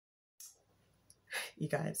You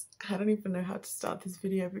guys, I don't even know how to start this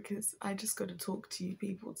video because I just got to talk to you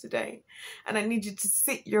people today. And I need you to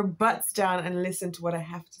sit your butts down and listen to what I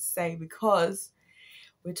have to say, because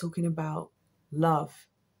we're talking about love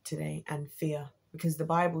today and fear. Because the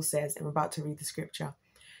Bible says, and we're about to read the scripture,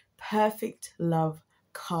 perfect love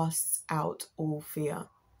casts out all fear.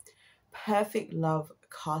 Perfect love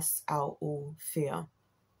casts out all fear.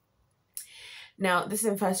 Now, this is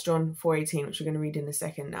in 1 John 4:18, which we're going to read in a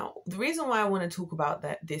second. Now, the reason why I want to talk about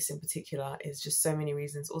this in particular is just so many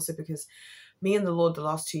reasons. Also because me and the Lord the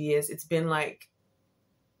last 2 years, it's been like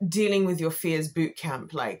dealing with your fears boot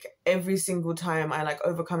camp. Like every single time I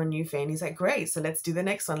overcome a new fear, and he's like, great, so let's do the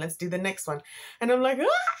next one. Let's do the next one. And I'm like,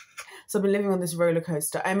 ah! So I've been living on this roller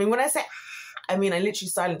coaster. I mean, when I say, I mean, I literally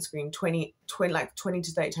silent scream 20 to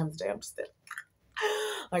 30 times a day. I'm just there.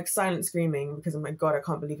 Like silent screaming because, oh my God, I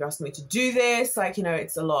can't believe you're asking me to do this. Like, you know,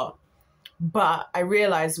 it's a lot. But I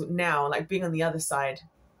realize now, like being on the other side,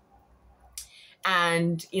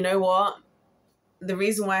 and you know what? The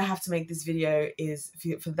reason why I have to make this video is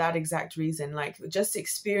for that exact reason, like just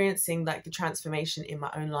experiencing like the transformation in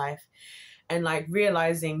my own life, and like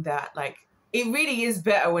realizing that like it really is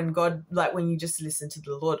better when God, like when you just listen to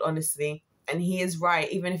the Lord, honestly. And he is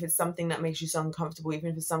right, even if it's something that makes you so uncomfortable, even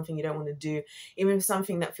if it's something you don't want to do, even if it's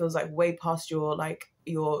something that feels like way past your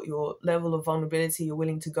level of vulnerability, you're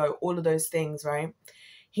willing to go, all of those things, right?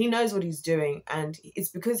 He knows what he's doing, and it's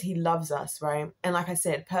because he loves us, right? And like I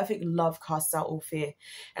said, perfect love casts out all fear.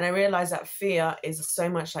 And I realized that fear is so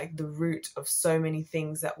much like the root of so many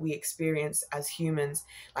things that we experience as humans,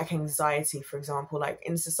 like anxiety, for example. Like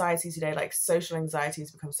in society today, like social anxiety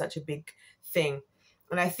has become such a big thing.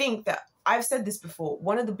 And I think that I've said this before,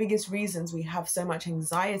 one of the biggest reasons we have so much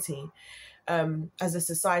anxiety as a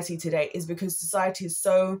society today is because society is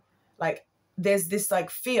so like, there's this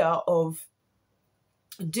like fear of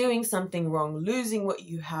doing something wrong, losing what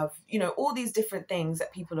you have, you know, all these different things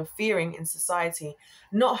that people are fearing in society,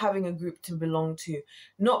 not having a group to belong to,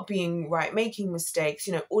 not being right, making mistakes,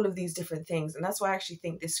 you know, all of these different things. And that's why I actually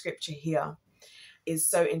think this scripture here is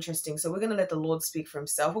so interesting. So we're going to let the Lord speak for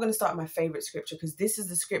himself. We're going to start with my favorite scripture, because this is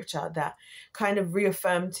the scripture that kind of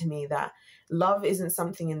reaffirmed to me that love isn't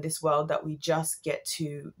something in this world that we just get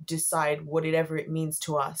to decide whatever it means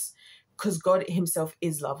to us, because God himself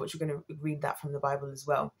is love, which we're going to read that from the Bible as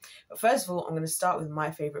well. But first of all, I'm going to start with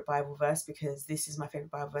my favorite Bible verse, because this is my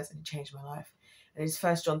favorite Bible verse and it changed my life. And it's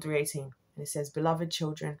 1 John 3:18. And it says, beloved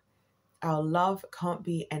children, our love can't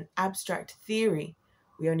be an abstract theory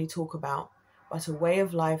we only talk about, but a way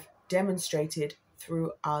of life demonstrated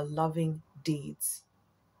through our loving deeds.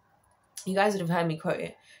 You guys would have heard me quote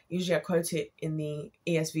it. Usually I quote it in the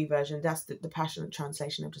ESV version. That's the Passion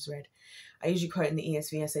translation I've just read. I usually quote in the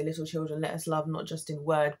ESV, I say, little children, let us love not just in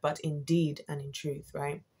word, but in deed and in truth,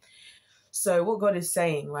 right? So what God is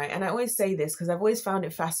saying, right? And I always say this because I've always found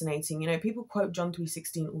it fascinating. You know, people quote John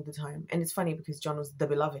 3:16 all the time. And it's funny because John was the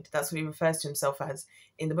beloved. That's what he refers to himself as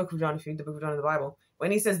in the book of John, if you read the book of John in the Bible.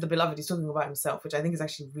 When he says the beloved, he's talking about himself, which I think is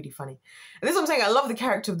actually really funny. And this is what I'm saying. I love the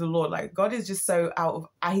character of the Lord. Like God is just so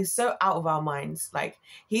he's so out of our minds. Like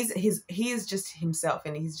he is just himself,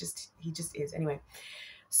 and he just is. Anyway,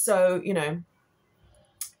 so, you know,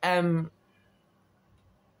 the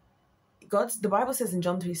Bible says in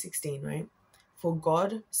John 3:16, right? For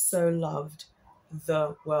God so loved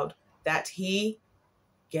the world that he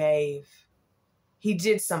gave. He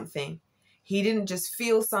did something. He didn't just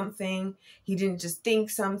feel something. He didn't just think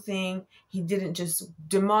something. He didn't just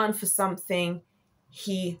demand for something.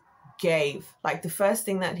 He gave. Like the first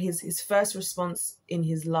thing that his first response in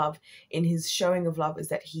his love, in his showing of love, is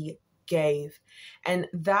that he gave. And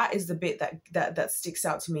that is the bit that sticks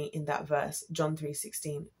out to me in that verse, John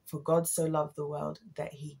 3:16. For God so loved the world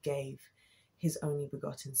that he gave his only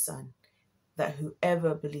begotten son, that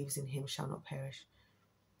whoever believes in him shall not perish,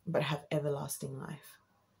 but have everlasting life.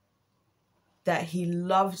 That he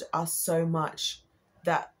loved us so much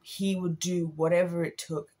that he would do whatever it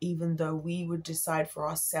took, even though we would decide for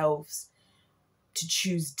ourselves to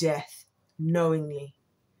choose death knowingly.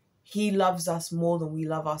 He loves us more than we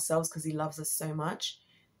love ourselves, because he loves us so much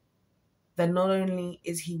that not only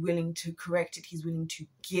is he willing to correct it, he's willing to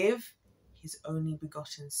give his only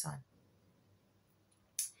begotten son.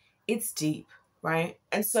 It's deep, right?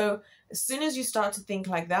 And so as soon as you start to think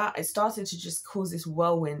like that, it started to just cause this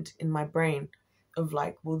whirlwind in my brain of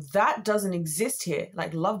like, well, that doesn't exist here.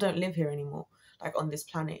 Like love don't live here anymore, like on this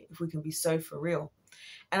planet, if we can be so for real.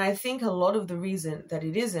 And I think a lot of the reason that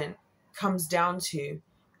it isn't comes down to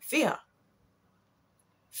fear.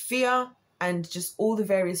 Fear and just all the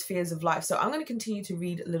various fears of life. So I'm going to continue to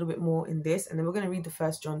read a little bit more in this, and then we're going to read the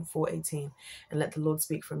 1 John 4:18 and let the Lord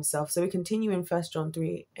speak for himself. So we continue in 1 John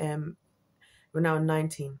 3, we're now in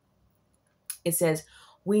 19. It says,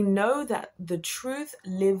 we know that the truth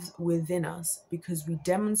lives within us because we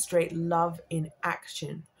demonstrate love in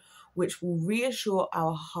action, which will reassure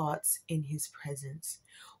our hearts in his presence.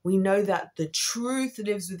 We know that the truth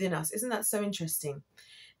lives within us. Isn't that so interesting?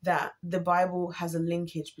 That the Bible has a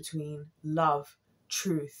linkage between love,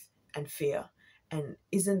 truth, and fear. And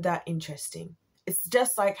isn't that interesting? It's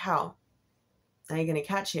just like how, now you're going to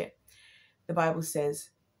catch it, the Bible says,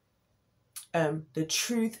 the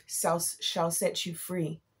truth shall set you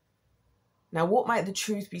free. Now, what might the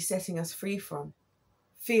truth be setting us free from?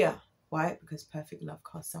 Fear. Why? Because perfect love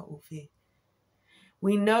casts out all fear.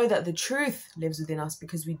 We know that the truth lives within us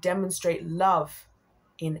because we demonstrate love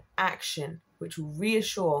in action, which will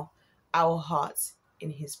reassure our hearts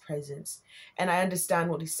in his presence. And I understand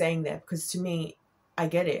what he's saying there, because to me, I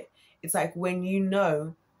get it. It's like when you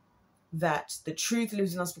know that the truth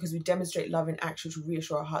lives in us because we demonstrate love in action, which will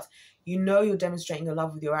reassure our hearts. You know you're demonstrating your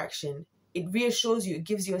love with your action. It reassures you. It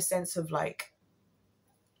gives you a sense of like,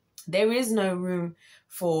 there is no room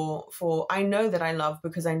for I know that I love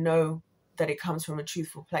because I know that it comes from a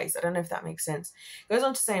truthful place. I don't know if that makes sense. It goes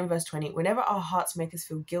on to say in verse 20, whenever our hearts make us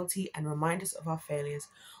feel guilty and remind us of our failures,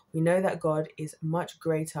 we know that God is much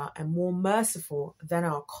greater and more merciful than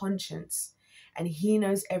our conscience, and he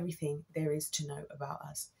knows everything there is to know about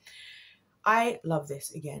us. I love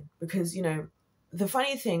this again because, you know, the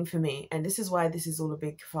funny thing for me, and this is why this is all a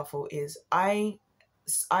big kerfuffle, is I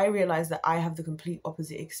realize that I have the complete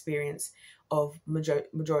opposite experience of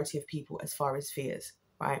majority of people as far as fears,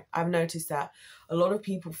 right? I've noticed that a lot of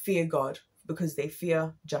people fear God because they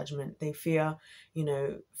fear judgment. They fear, you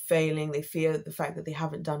know, failing. They fear the fact that they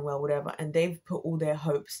haven't done well, whatever. And they've put all their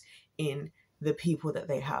hopes in the people that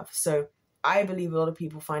they have. So I believe a lot of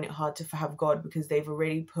people find it hard to have God because they've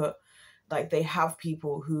already put, like, they have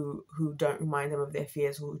people who don't remind them of their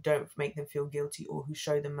fears, or who don't make them feel guilty, or who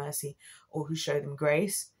show them mercy, or who show them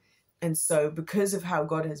grace. And so because of how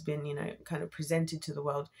God has been, you know, kind of presented to the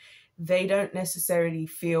world, they don't necessarily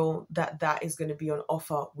feel that that is going to be on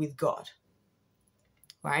offer with God,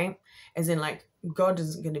 right? As in, like, God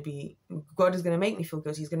is going to make me feel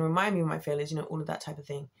guilty. He's going to remind me of my failures, you know, all of that type of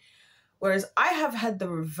thing. Whereas I have had the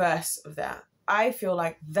reverse of that. I feel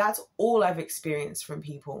like that's all I've experienced from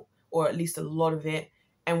people, or at least a lot of it,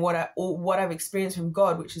 and what I've experienced from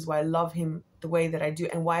God, which is why I love him the way that I do,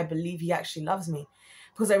 and why I believe he actually loves me.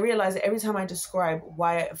 Because I realize that every time I describe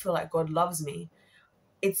why I feel like God loves me,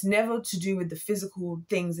 it's never to do with the physical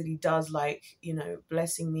things that he does, like, you know,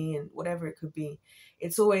 blessing me and whatever it could be.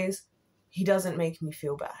 It's always, he doesn't make me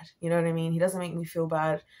feel bad. You know what I mean? He doesn't make me feel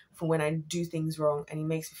bad for when I do things wrong, and he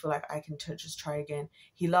makes me feel like I can just try again.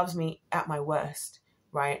 He loves me at my worst,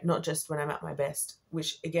 right? Not just when I'm at my best,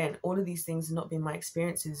 which, again, all of these things have not been my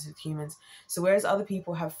experiences with humans. So whereas other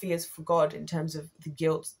people have fears for God in terms of the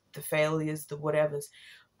guilt, the failures, the whatevers,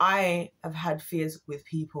 I have had fears with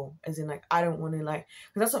people, as in, like, I don't want to, like,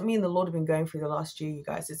 because that's what me and the Lord have been going through the last year, you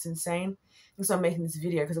guys. It's insane. And so I'm making this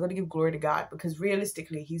video because I've got to give glory to God, because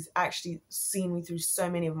realistically, he's actually seen me through so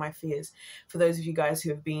many of my fears. For those of you guys who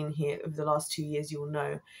have been here over the last 2 years, you will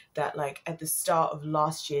know that, like, at the start of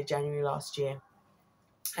last year, January last year,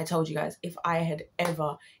 I told you guys, if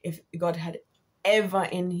God had ever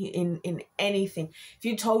in anything, if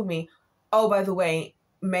you told me, oh, by the way,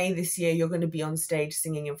 May this year, you're going to be on stage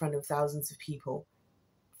singing in front of thousands of people.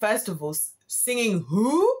 First of all, singing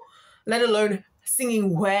who? Let alone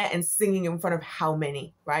singing where and singing in front of how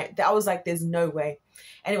many, right? That was like, there's no way.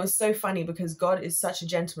 And it was so funny because God is such a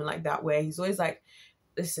gentleman like that, where he's always like,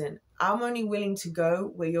 listen, I'm only willing to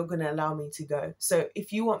go where you're going to allow me to go. So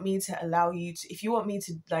if you want me to allow you to, if you want me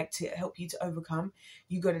to, like, to help you to overcome,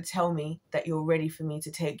 you got to tell me that you're ready for me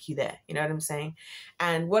to take you there. You know what I'm saying?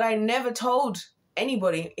 And what I never told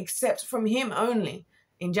anybody except from him only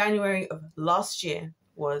in January of last year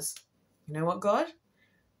was, you know what, God,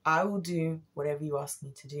 I will do whatever you ask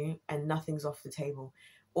me to do, and nothing's off the table.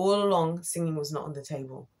 All along, singing was not on the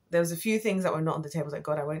table. There was a few things that were not on the table, like,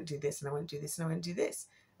 God, I won't do this, and I won't do this, and I won't do this,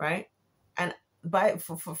 right? And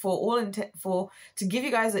to give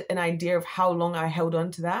you guys an idea of how long I held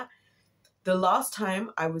on to that, the last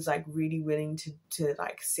time I was, like, really willing to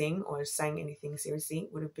like sing or sang anything seriously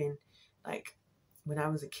would have been, like, when I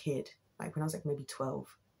was a kid, like when I was, like, maybe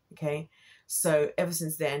 12. Okay. So ever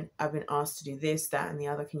since then, I've been asked to do this, that, and the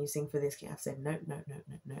other. Can you sing for this? I've said no, no, no,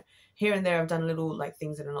 no, no. Here and there, I've done little like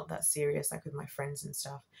things that are not that serious, like with my friends and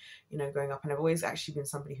stuff, you know, growing up. And I've always actually been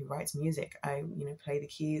somebody who writes music. I, you know, play the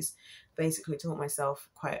keys. Basically, taught myself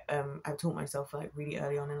I've taught myself like really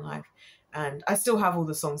early on in life, and I still have all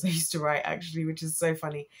the songs I used to write actually, which is so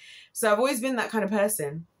funny. So I've always been that kind of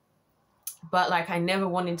person. But like I never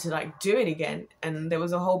wanted to like do it again, and there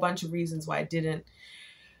was a whole bunch of reasons why I didn't.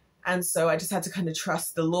 And so I just had to kind of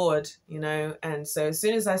trust the Lord, you know. And so as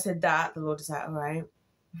soon as I said that, the Lord was like, all right.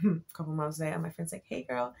 A couple months later, my friend's like, hey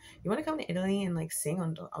girl, you want to come to Italy and like sing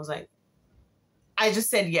on? I was like, I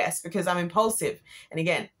just said yes because I'm impulsive. And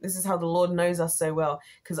again, this is how the Lord knows us so well,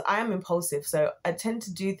 because I am impulsive. So I tend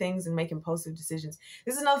to do things and make impulsive decisions.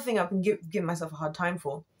 This is another thing I've been giving myself a hard time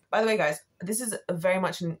for. By the way, guys, this is a very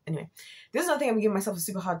much, anyway, this is another thing I'm giving myself a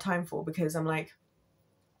super hard time for, because I'm like,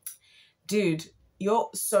 dude, you're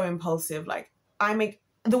so impulsive. Like, I make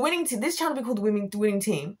the winning team, this channel be called the winning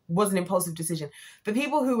team was an impulsive decision. The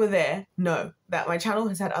people who were there know that my channel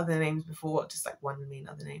has had other names before, just like one main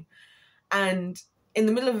other name. And in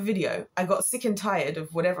the middle of a video, I got sick and tired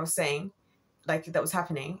of whatever I was saying, like that was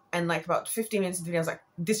happening. And like about 15 minutes of the video, I was like,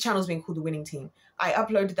 this channel's being called the winning team. I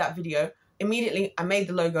uploaded that video. Immediately, I made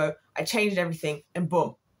the logo, I changed everything, and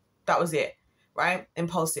boom, that was it. Right?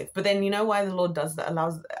 Impulsive. But then you know why the Lord does that?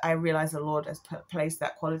 I realize the Lord has placed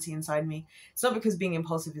that quality inside me. It's not because being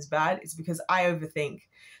impulsive is bad. It's because I overthink.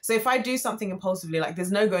 So if I do something impulsively, like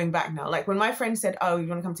there's no going back now. Like when my friend said, oh, you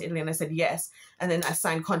want to come to Italy? And I said yes. And then I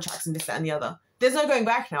signed contracts and this, that, and the other. There's no going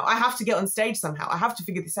back now. I have to get on stage somehow. I have to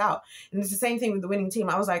figure this out. And it's the same thing with the winning team.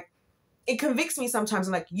 I was like, it convicts me sometimes.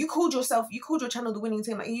 I'm like, you called your channel the winning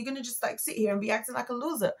team. Like, you're going to just like sit here and be acting like a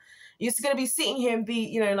loser. You're just going to be sitting here and be,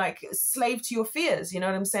 you know, like slave to your fears. You know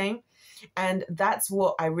what I'm saying? And that's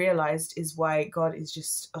what I realized is why God is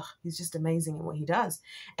just, he's just amazing in what he does.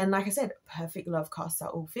 And like I said, perfect love casts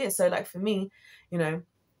out all fear. So like for me, you know,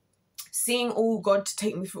 seeing all God to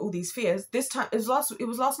take me through all these fears, this time, it was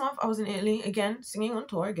last month, I was in Italy again, singing on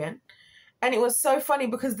tour again. And it was so funny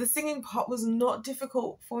because the singing part was not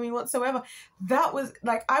difficult for me whatsoever. That was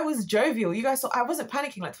like, I was jovial. You guys saw, I wasn't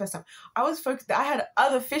panicking like the first time. I was focused. I had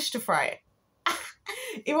other fish to fry.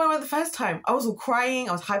 Even when the first time, I was all crying.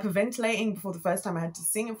 I was hyperventilating before the first time I had to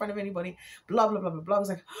sing in front of anybody. Blah, blah, blah, blah, blah. I was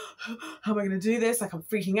like, how am I going to do this? Like, I'm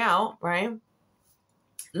freaking out, right?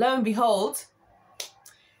 Lo and behold,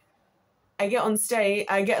 lo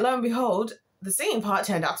and behold, the singing part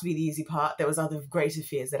turned out to be the easy part. There was other greater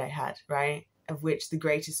fears that I had, right? Of which the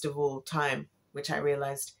greatest of all time, which I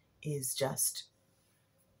realized is just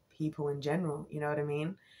people in general. You know what I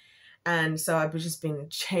mean? And so I've just been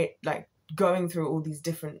like going through all these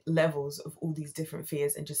different levels of all these different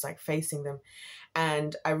fears and just like facing them.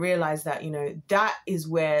 And I realized that, you know, that is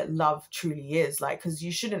where love truly is. Like, because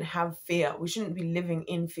you shouldn't have fear. We shouldn't be living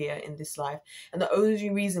in fear in this life. And the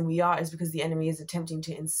only reason we are is because the enemy is attempting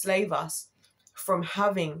to enslave us from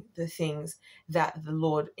having the things that the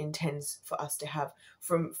Lord intends for us to have,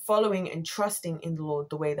 from following and trusting in the Lord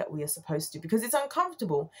the way that we are supposed to, because it's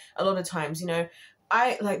uncomfortable a lot of times. You know,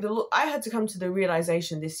 I had to come to the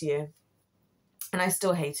realization this year, and I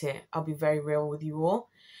still hate it, I'll be very real with you all,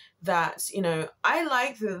 that, you know, I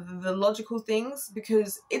like the logical things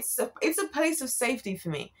because it's a place of safety for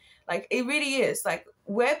me. Like, it really is. Like,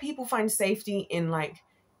 where people find safety in like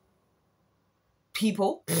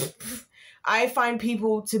people, I find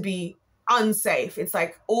people to be unsafe. It's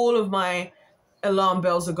like all of my alarm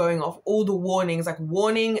bells are going off, all the warnings, like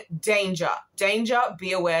warning, danger,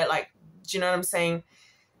 be aware. Like, do you know what I'm saying?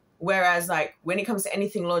 Whereas like when it comes to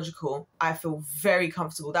anything logical, I feel very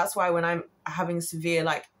comfortable. That's why when I'm having severe,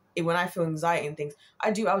 like when I feel anxiety and things, I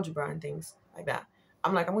do algebra and things like that.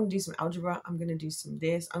 I'm like, I'm going to do some algebra. I'm going to do some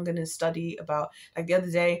this. I'm going to study about, like the other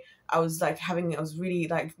day, I was really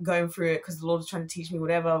like going through it because the Lord was trying to teach me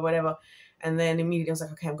whatever. And then immediately I was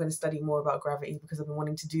like, okay, I'm going to study more about gravity because I've been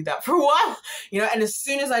wanting to do that for a while, you know. And as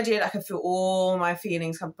soon as I did, I could feel all my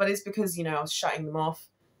feelings come. But it's because, you know, I was shutting them off.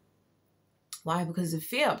 Why? Because of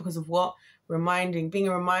fear. Because of what? Being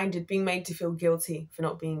reminded, being made to feel guilty for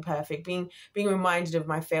not being perfect, being reminded of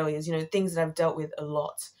my failures, you know, things that I've dealt with a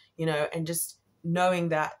lot, you know, and just knowing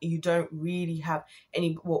that you don't really have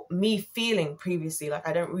me feeling previously, like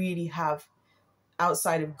I don't really have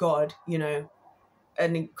outside of God, you know,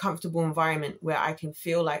 a comfortable environment where I can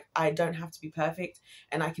feel like I don't have to be perfect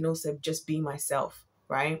and I can also just be myself,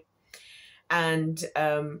 right? And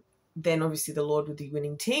then obviously the Lord with the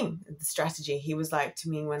winning team, the strategy, he was like to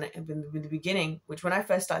me in the beginning, which when I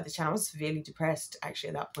first started the channel, I was severely depressed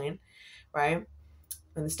actually at that point, right?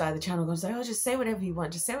 when the start of the channel goes like, oh, just say whatever you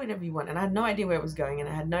want, just say whatever you want. And I had no idea where it was going, and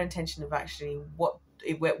I had no intention of actually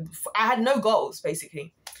I had no goals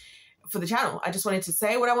basically for the channel. I just wanted to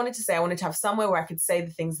say what I wanted to say. I wanted to have somewhere where I could say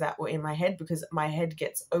the things that were in my head, because my head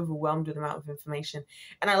gets overwhelmed with the amount of information.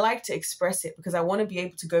 And I like to express it because I want to be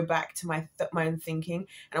able to go back to my own thinking,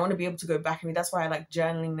 and I want to be able to go back. I mean, that's why I like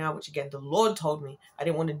journaling now, which again, the Lord told me I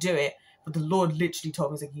didn't want to do it. But the Lord literally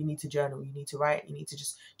told me, he's like, you need to journal, you need to write, you need to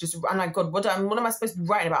just, I'm like, God, what am I supposed to be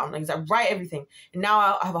writing about? I'm like, I write everything. And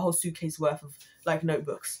now I have a whole suitcase worth of like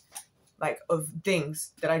notebooks, like of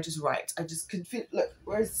things that I just write. I just could fit, look,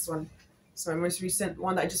 where is this one? It's my most recent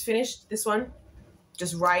one that I just finished. This one,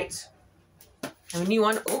 just write. I have a new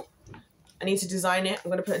one. Oh, I need to design it.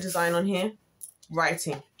 I'm going to put a design on here.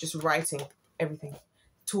 Writing, just writing everything.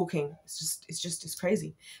 Talking, it's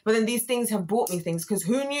crazy. But then these things have brought me things, because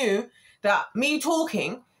who knew that me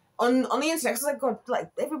talking on the internet, because like, God,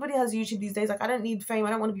 like everybody has YouTube these days. Like, I don't need fame.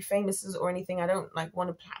 I don't want to be famous or anything. I don't like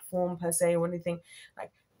want a platform per se or anything.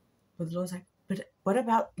 Like, but the Lord's like, but what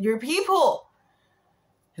about your people?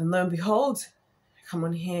 And lo and behold, I come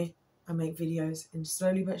on here, I make videos, and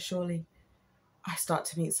slowly but surely, I start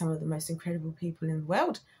to meet some of the most incredible people in the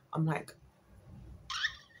world. I'm like,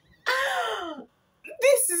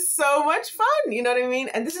 this is so much fun, you know what I mean?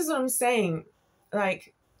 And this is what I'm saying.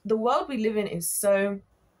 Like, the world we live in is so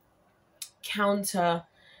counter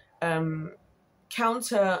love.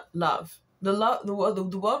 The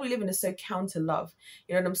world we live in is so counter love.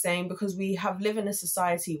 You know what I'm saying? Because we live in a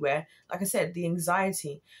society where, like I said, the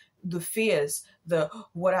anxiety, the fears, the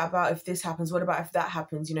what about if this happens, what about if that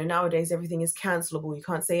happens, you know, nowadays everything is cancelable, you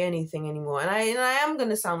can't say anything anymore. And I am going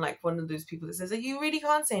to sound like one of those people that says that you really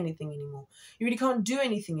can't say anything anymore, you really can't do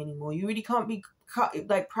anything anymore, you really can't be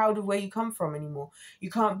like proud of where you come from anymore,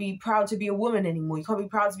 you can't be proud to be a woman anymore, you can't be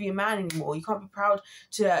proud to be a man anymore, you can't be proud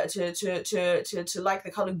to like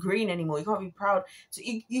the color green anymore, you can't be proud to,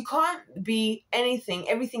 you can't be anything,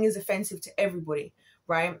 everything is offensive to everybody,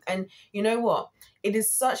 right? And you know what? It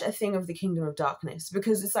is such a thing of the kingdom of darkness,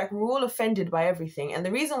 because it's like we're all offended by everything. And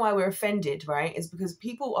the reason why we're offended, right, is because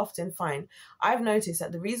people often find, I've noticed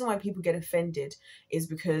that the reason why people get offended is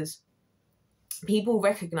because people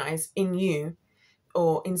recognize in you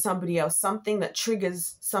or in somebody else something that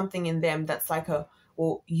triggers something in them that's like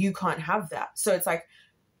well, you can't have that. So it's like,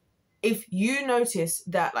 if you notice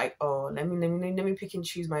that, like, oh, let me pick and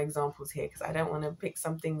choose my examples here, because I don't want to pick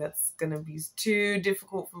something that's going to be too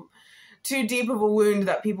difficult, too deep of a wound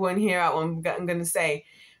that people won't hear out what I'm going to say.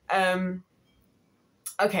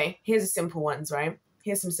 Okay, here's the simple ones, right?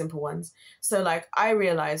 Here's some simple ones. So, like, I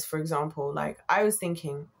realized, for example, like, I was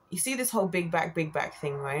thinking, you see this whole big back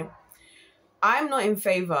thing, right? I'm not in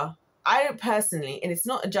favor. I don't personally, and it's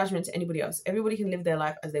not a judgment to anybody else. Everybody can live their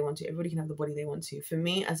life as they want to. Everybody can have the body they want to. For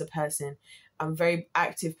me, as a person, I'm a very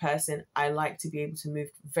active person. I like to be able to move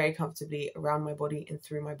very comfortably around my body and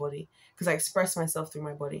through my body, because I express myself through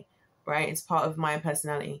my body, right? It's part of my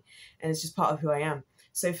personality, and it's just part of who I am.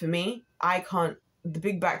 So for me, the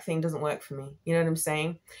big back thing doesn't work for me. You know what I'm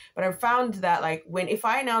saying? But I've found that, like, if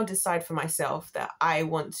I now decide for myself that I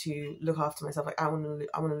want to look after myself, like I want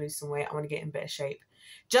to lose some weight, I want to get in better shape,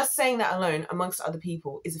 just saying that alone amongst other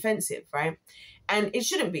people is offensive, right? And it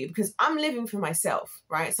shouldn't be, because I'm living for myself,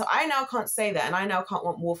 right? So I now can't say that, and I now can't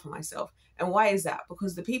want more for myself. And why is that?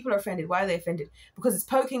 Because the people are offended. Why are they offended? Because it's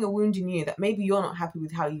poking a wound in you that maybe you're not happy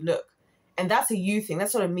with how you look. And that's a you thing.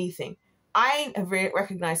 That's not a me thing. I have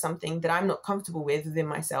recognized something that I'm not comfortable with within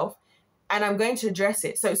myself, and I'm going to address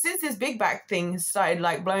it. So since this big back thing has started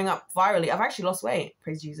like blowing up virally, I've actually lost weight,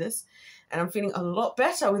 praise Jesus. And I'm feeling a lot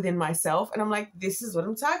better within myself. And I'm like, this is what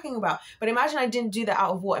I'm talking about. But imagine I didn't do that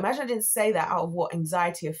out of what? Imagine I didn't say that out of what?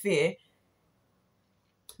 Anxiety or fear.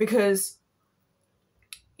 Because,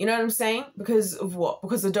 you know what I'm saying? Because of what?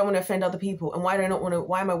 Because I don't want to offend other people. And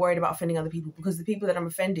why am I worried about offending other people? Because the people that I'm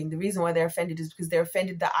offending, the reason why they're offended is because they're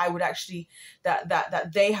offended that I would actually,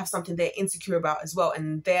 that they have something they're insecure about as well.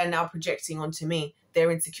 And they're now projecting onto me their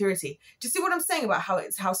insecurity. Do you see what I'm saying about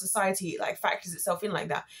how society like factors itself in like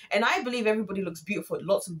that? And I believe everybody looks beautiful,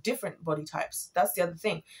 lots of different body types. That's the other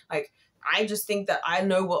thing. Like, I just think that I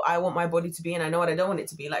know what I want my body to be, and I know what I don't want it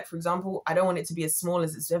to be. Like, for example, I don't want it to be as small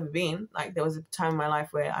as it's ever been. Like, there was a time in my life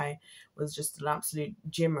where I was just an absolute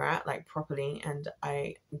gym rat, like properly, and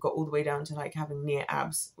I got all the way down to like having near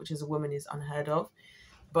abs, which as a woman is unheard of.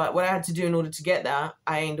 But what I had to do in order to get there,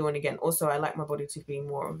 I ain't doing again. Also, I like my body to be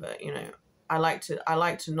more of a, you know, I like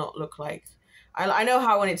to not look like, I know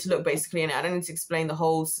how I want it to look basically, and I don't need to explain the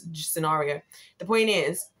whole scenario. The point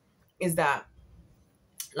is that,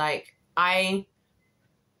 like,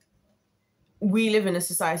 we live in a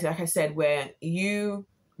society, like I said, where you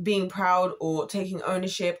being proud or taking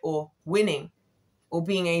ownership or winning or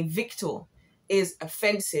being a victor is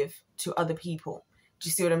offensive to other people. Do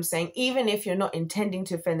you see what I'm saying? Even if you're not intending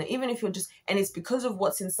to offend them, even if you're just, and it's because of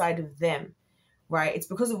what's inside of them, right? It's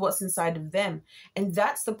because of what's inside of them. And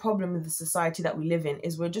that's the problem with the society that we live in,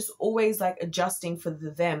 is we're just always like adjusting for the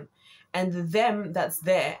them and the them that's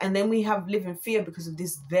there. And then we live in fear because of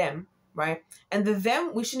this them, right? And the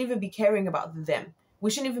them, we shouldn't even be caring about the them. We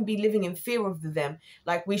shouldn't even be living in fear of the them.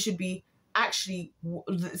 Like we should be actually,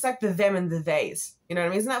 it's like the them and the theys. You know what I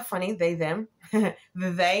mean? Isn't that funny? They, them, the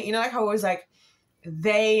they, you know, like how always like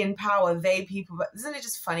they in power, they people, but isn't it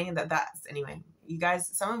just funny that that's, anyway, you guys,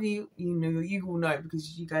 some of you, you know, you will know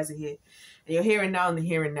because you guys are here and you're here and now in the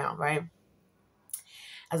here and now, right?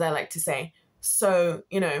 As I like to say. So,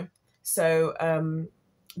 you know,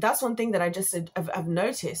 that's one thing that I just I've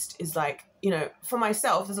noticed is like, you know, for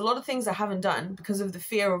myself, there's a lot of things I haven't done because of the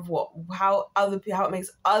fear of how it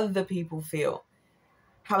makes other people feel.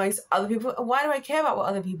 Why do I care about what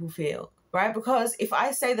other people feel, right? Because if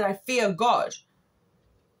I say that I fear God,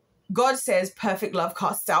 God says perfect love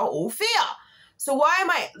casts out all fear. So why am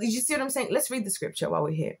I, did you see what I'm saying? Let's read the scripture while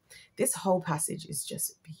we're here. This whole passage is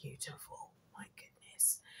just beautiful. My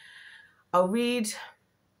goodness. I'll read,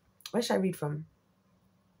 where should I read from?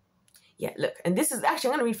 Yeah, look, and this is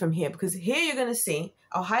actually, I'm going to read from here because here you're going to see,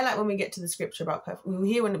 I'll highlight when we get to the scripture about perfect, we'll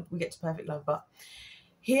hear when we get to perfect love, but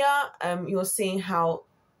here you're seeing how,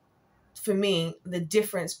 for me, the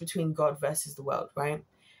difference between God versus the world, right?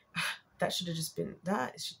 That should have just been,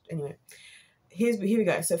 anyway. Here we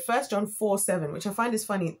go. So 1 John 4:7, which I find is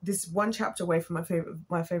funny. This one chapter away from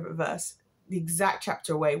my favorite verse, the exact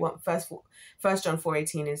chapter away. 1 John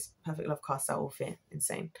 4:18 is perfect love casts out all fear.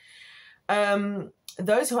 Insane.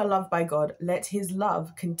 Those who are loved by God, let his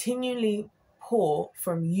love continually pour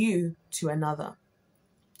from you to another,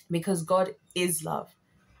 because God is love,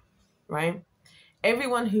 right?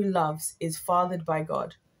 Everyone who loves is fathered by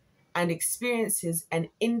God and experiences an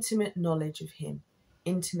intimate knowledge of him.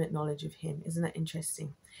 Intimate knowledge of him. Isn't that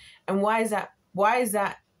interesting? And why is that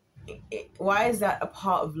a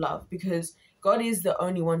part of love? Because God is the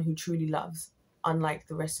only one who truly loves, unlike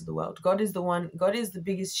the rest of the world. God is the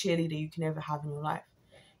biggest cheerleader you can ever have in your life.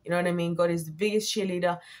 You know what I mean? God is the biggest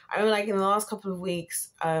cheerleader. I remember like in the last couple of weeks,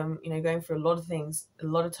 you know, going through a lot of things, a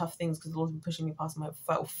lot of tough things, because the Lord's been pushing me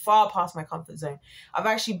far past my comfort zone. I've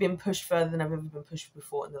actually been pushed further than I've ever been pushed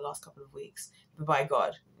before in the last couple of weeks, by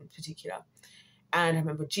God in particular. And I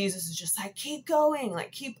remember Jesus is just like, keep going,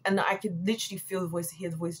 like and I could literally hear the voice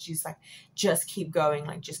of Jesus, like, just keep going,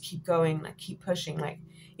 like, just keep going, like, keep pushing, like,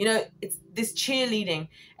 you know, it's this cheerleading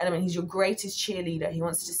element. He's your greatest cheerleader. He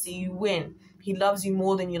wants to see you win. He loves you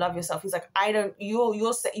more than you love yourself. He's like,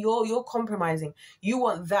 you're compromising. You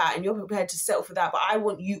want that and you're prepared to settle for that, but I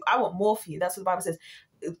want more for you. That's what the Bible says.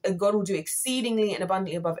 God will do exceedingly and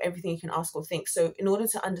abundantly above everything you can ask or think. So in order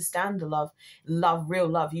to understand the real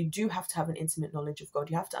love, you do have to have an intimate knowledge of God.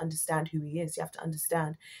 You have to understand who he is. You have to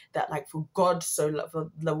understand that, like, for God so loved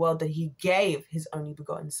the world that he gave his only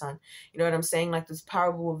begotten son. You know what I'm saying? Like this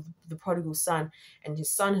parable of the prodigal son, and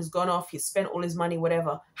his son has gone off, he's spent all his money,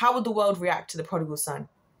 whatever. How would the world react to the prodigal son?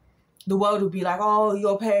 The world would be like, oh,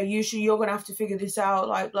 you're going to have to figure this out,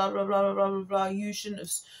 like, blah, blah, blah, blah, blah, blah, blah. You shouldn't have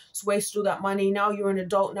wasted all that money. Now you're an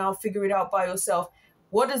adult, now figure it out by yourself.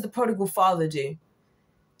 What does the prodigal father do?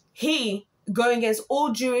 He, going against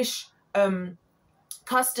all Jewish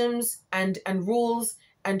customs and rules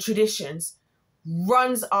and traditions,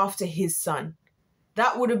 runs after his son.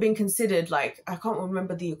 That would have been considered like, I can't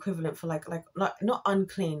remember the equivalent for like not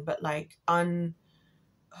unclean, but like I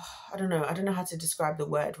don't know how to describe the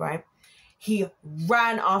word, right? He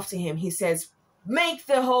ran after him. He says, make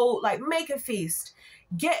a feast,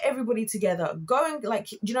 get everybody together, going, like,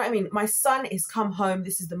 do you know what I mean? My son is come home.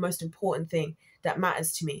 This is the most important thing that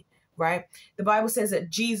matters to me, right? The Bible says that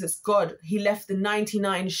Jesus, God, he left the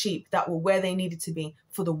 99 sheep that were where they needed to be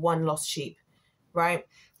for the one lost sheep, right?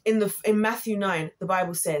 In Matthew 9, the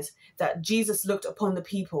Bible says that Jesus looked upon the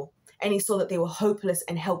people and he saw that they were hopeless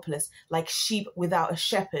and helpless, like sheep without a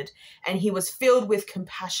shepherd. And he was filled with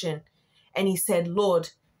compassion. And he said, Lord,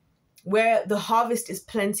 where the harvest is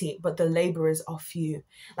plenty, but the laborers are few.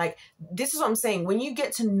 Like, this is what I'm saying. When you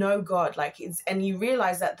get to know God, like, and you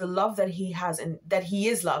realize that the love that he has, and that he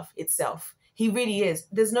is love itself, He really is.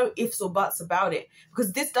 There's no ifs or buts about it,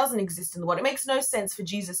 because this doesn't exist in the world. It makes no sense for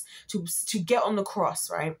Jesus to get on the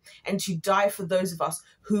cross, right, and to die for those of us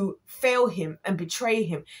who fail him and betray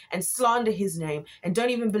him and slander his name and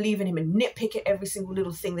don't even believe in him and nitpick at every single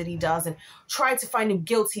little thing that he does and try to find him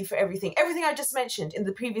guilty for everything I just mentioned in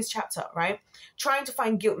the previous chapter, right? Trying to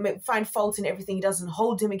find fault in everything he does and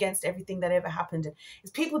hold him against everything that ever happened. And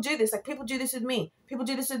as people do this, like people do this with me. People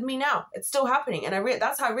do this with me now. It's still happening. And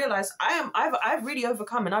that's how I realized I've really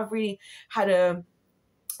overcome, and I've really had a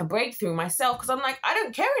breakthrough myself, because I'm like, I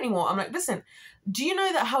don't care anymore. I'm like, listen, do you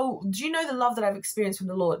know the love that I've experienced from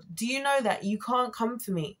the Lord? Do you know that you can't come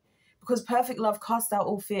for me? Because perfect love casts out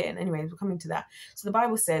all fear. And anyway, we're coming to that. So the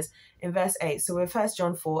Bible says in verse 8, so we're 1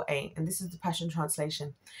 John 4:8, and this is the Passion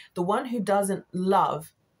Translation. The one who doesn't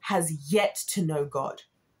love has yet to know God,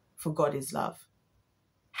 for God is love.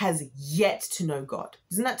 Has yet to know God.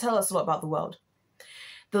 Doesn't that tell us a lot about the world?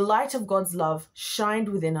 The light of God's love shined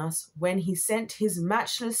within us when he sent his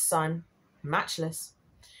matchless son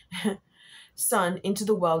into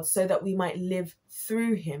the world so that we might live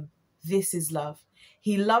through him. This is love.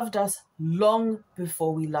 He loved us long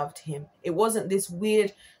before we loved him. It wasn't this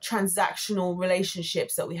weird transactional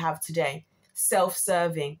relationships that we have today.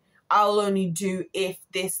 Self-serving. I'll only do if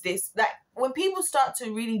this, that. When people start to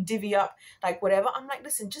really divvy up like whatever, I'm like,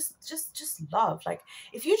 listen, just love. Like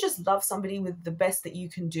if you just love somebody with the best that you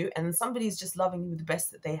can do, and somebody's just loving you with the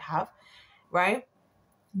best that they have, right?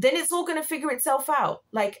 Then it's all going to figure itself out.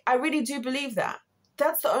 Like I really do believe that.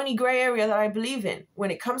 That's the only gray area that I believe in when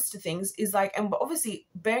it comes to things, is like, and obviously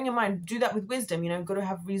bearing in mind, do that with wisdom, you've got to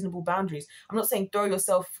have reasonable boundaries. I'm not saying throw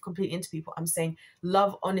yourself completely into people. I'm saying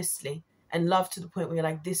love honestly, and love to the point where you're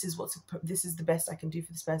like, this is the best I can do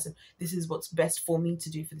for this person. This is what's best for me to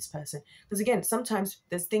do for this person. Because again, sometimes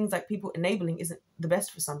there's things like people enabling isn't the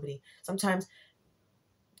best for somebody. Sometimes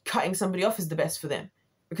cutting somebody off is the best for them,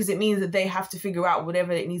 because it means that they have to figure out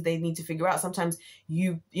whatever they need to figure out. Sometimes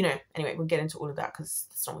anyway, we'll get into all of that because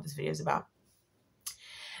that's not what this video is about.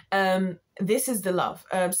 This is the love.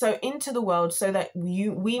 So into the world so that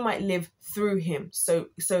we might live through him. So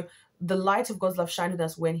the light of God's love shined with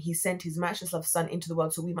us when he sent his matchless love son into the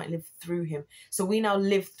world so we might live through him. So we now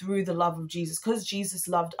live through the love of Jesus. Because Jesus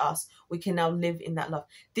loved us, we can now live in that love.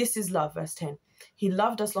 This is love, verse 10. He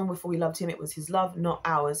loved us long before we loved him. It was his love, not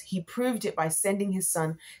ours. He proved it by sending his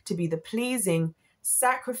son to be the pleasing,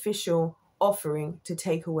 sacrificial offering to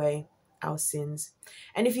take away our sins.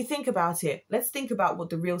 And if you think about it, let's think about what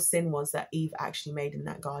the real sin was that Eve actually made in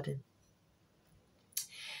that garden.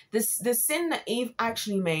 The sin that Eve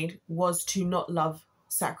actually made was to not love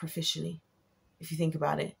sacrificially, if you think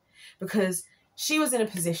about it. Because she was in a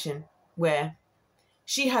position where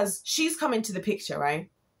she's come into the picture, right?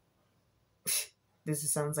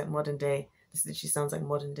 This sounds like modern day. This literally sounds like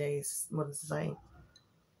modern society.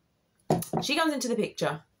 She comes into the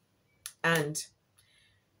picture and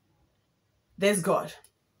there's God.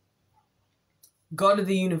 God of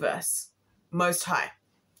the universe, most high.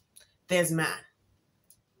 There's man.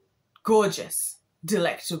 Gorgeous,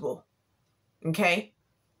 delectable, okay?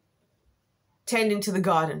 Tending to the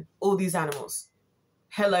garden, all these animals.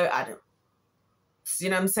 Hello, Adam. You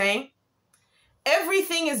know what I'm saying?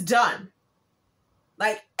 Everything is done.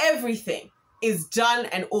 Like, everything is done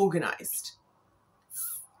and organized.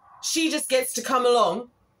 She just gets to come along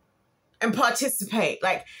and participate.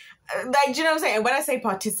 Like, do you know what I'm saying? And when I say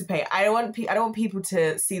participate, I don't want people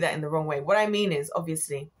to see that in the wrong way. What I mean is,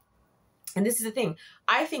 obviously, and this is the thing,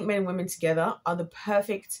 I think men and women together are the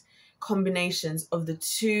perfect combinations of the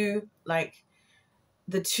two, how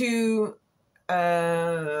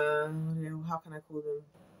can I call them?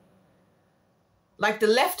 Like the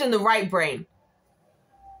left and the right brain.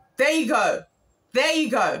 There you go.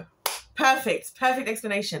 Perfect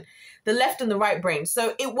explanation. The left and the right brain.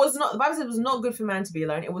 So the Bible said it was not good for man to be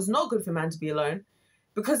alone. It was not good for man to be alone.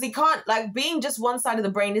 Because he can't, being just one side of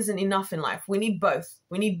the brain isn't enough in life. We need both.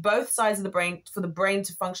 We need both sides of the brain for the brain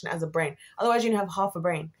to function as a brain. Otherwise, you have half a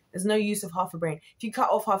brain. There's no use of half a brain. If you cut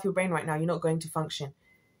off half your brain right now, you're not going to function.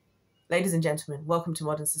 Ladies and gentlemen, welcome to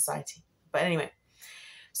modern society. But anyway,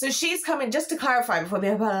 so she's coming, just to clarify before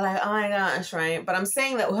people are like, oh my gosh, right? But I'm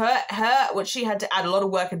saying that what she had to add, a lot of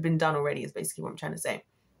work had been done already is basically what I'm trying to say.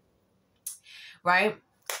 Right?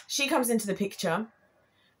 She comes into the picture.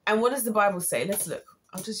 And what does the Bible say? Let's look.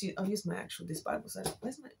 I'll use my this Bible. So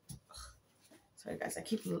where's my, sorry guys, I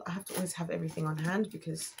have to always have everything on hand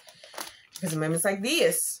because of moments like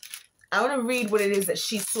these. I want to read what it is that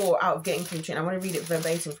she saw out of getting through. I want to read it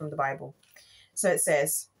verbatim from the Bible. So it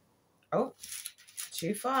says, oh,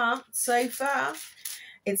 too far, so far.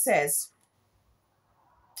 It says,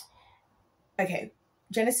 okay,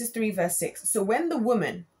 Genesis 3 verse 6. So when the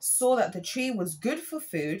woman saw that the tree was good for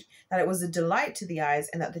food, that it was a delight to the eyes,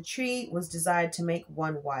 and that the tree was desired to make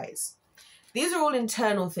one wise. These are all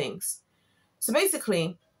internal things. So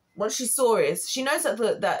basically, what she saw is, she knows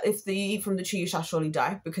that if you eat from the tree, you shall surely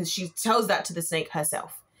die, because she tells that to the snake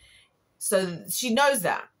herself. So she knows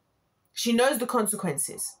that. She knows the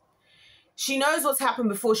consequences. She knows what's happened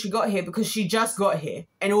before she got here, because she just got here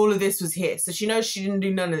and all of this was here. So she knows she didn't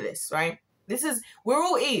do none of this, right? We're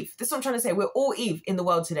all Eve. This is what I'm trying to say. We're all Eve in the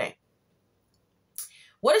world today.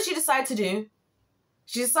 What does she decide to do?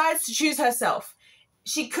 She decides to choose herself.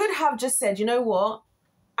 She could have just said, you know what?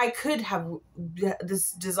 I could have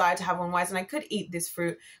this desire to have one wise, and I could eat this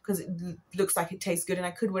fruit because it looks like it tastes good, and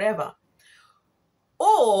I could whatever.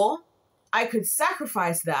 Or I could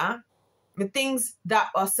sacrifice that, the things that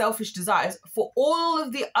are selfish desires, for all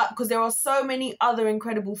of the, because there are so many other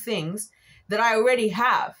incredible things that I already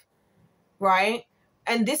have. Right?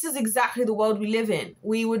 And this is exactly the world we live in.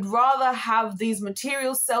 We would rather have these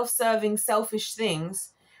material, self-serving, selfish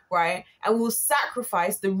things, right? And we'll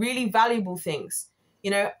sacrifice the really valuable things. You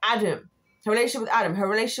know, Adam, her relationship with Adam, her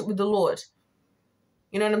relationship with the Lord.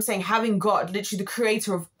 You know what I'm saying? Having God, literally the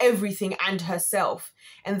creator of everything and herself.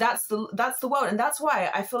 And that's the world. And that's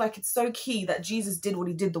why I feel like it's so key that Jesus did what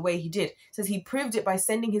he did the way he did. It says he proved it by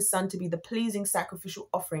sending his son to be the pleasing sacrificial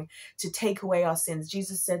offering to take away our sins.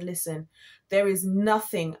 Jesus said, listen, there is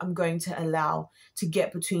nothing I'm going to allow to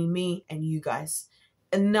get between me and you guys.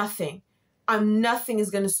 And nothing. Nothing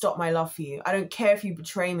is going to stop my love for you. I don't care if you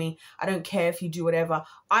betray me. I don't care if you do whatever.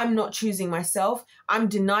 I'm not choosing myself. I'm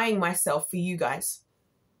denying myself for you guys.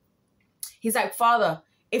 He's like, Father,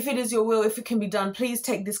 if it is your will, if it can be done, please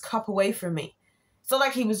take this cup away from me. It's not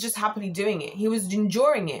like he was just happily doing it. He was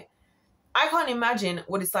enduring it. I can't imagine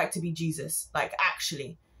what it's like to be Jesus. Like,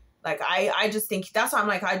 actually. Like, I just think, that's why I'm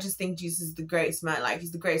like, I just think Jesus is the greatest man. Like,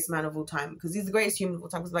 he's the greatest man of all time. Because he's the greatest human of all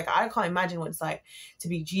time. Because, like, I can't imagine what it's like to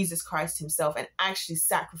be Jesus Christ himself and actually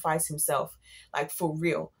sacrifice himself. Like, for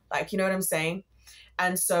real. Like, you know what I'm saying?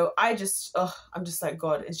 And so I'm just like,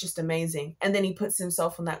 God, it's just amazing. And then he puts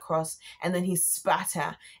himself on that cross, and then he's spat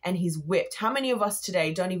at and he's whipped. How many of us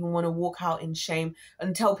today don't even want to walk out in shame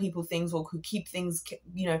and tell people things, or could keep things,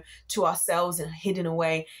 you know, to ourselves and hidden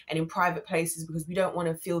away and in private places, because we don't want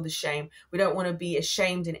to feel the shame. We don't want to be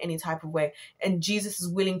ashamed in any type of way. And Jesus is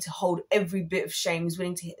willing to hold every bit of shame. He's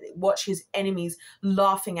willing to watch his enemies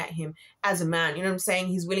laughing at him as a man. You know what I'm saying?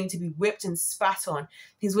 He's willing to be whipped and spat on.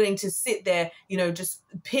 He's willing to sit there, you know, just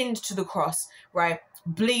pinned to the cross, right?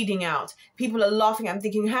 Bleeding out. People are laughing at him,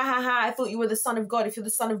 thinking, ha ha ha, I thought you were the Son of God. If you're the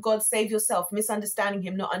Son of God, save yourself. Misunderstanding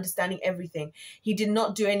him, not understanding everything. He did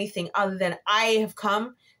not do anything other than, I have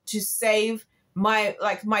come to save my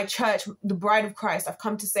church, the bride of Christ. I've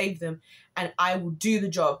come to save them, and I will do the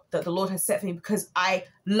job that the Lord has set for me, because I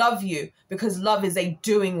love you, because love is a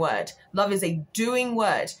doing word. Love is a doing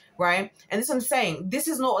word, right? And this is what I'm saying. This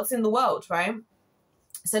is not what's in the world, right?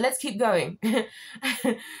 So let's keep going.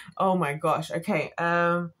 Oh my gosh. Okay.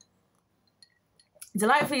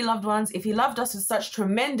 Delightfully loved ones, if he loved us with such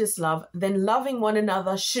tremendous love, then loving one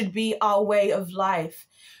another should be our way of life.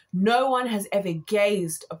 No one has ever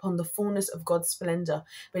gazed upon the fullness of God's splendor.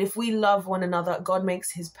 But if we love one another, God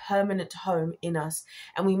makes his permanent home in us,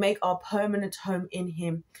 and we make our permanent home in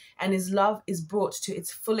him. And his love is brought to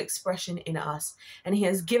its full expression in us. And he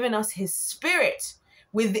has given us his spirit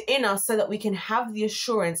within us, so that we can have the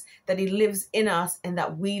assurance that he lives in us and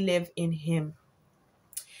that we live in him.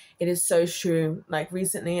 It is so true. Like,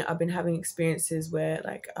 recently I've been having experiences where,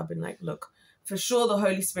 like, I've been like, look, for sure the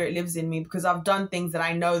Holy Spirit lives in me, because I've done things that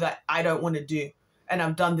I know that I don't want to do, and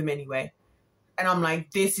I've done them anyway. And I'm like,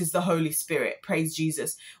 this is the Holy Spirit. Praise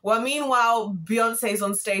Jesus. Well, meanwhile, Beyonce's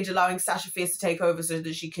on stage allowing Sasha Fierce to take over so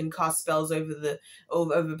that she can cast spells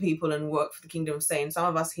over people and work for the kingdom of Satan. Some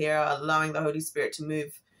of us here are allowing the Holy Spirit to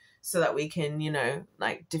move so that we can, you know,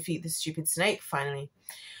 like, defeat this stupid snake finally.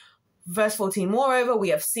 Verse 14, moreover, we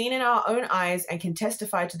have seen in our own eyes and can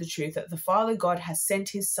testify to the truth that the Father God has sent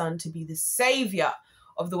his Son to be the Savior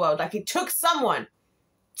of the world. Like, it took someone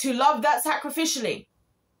to love that sacrificially,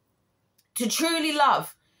 to truly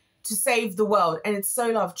love, to save the world. And it's so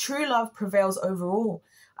love. True love prevails over all.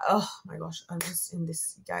 Oh my gosh, I'm just in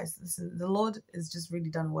this, guys. Listen, the Lord has just really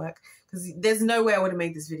done work, because there's no way I would have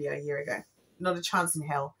made this video a year ago. Not a chance in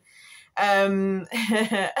hell.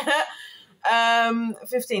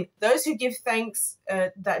 15. Those who give thanks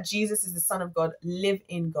that Jesus is the Son of God live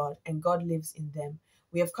in God, and God lives in them.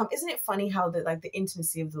 We have come. Isn't it funny how the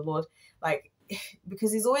intimacy of the Lord, like,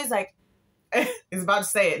 because he's always like, he's about to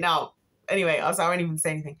say it now. Anyway, I won't even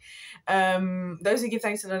say anything. Those who give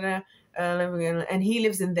thanks to and he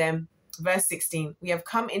lives in them, Verse 16, we have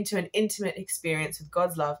come into an intimate experience with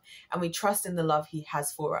God's love, and we trust in the love he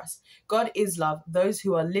has for us. God is love. Those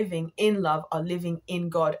who are living in love are living in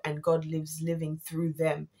God, and God lives living through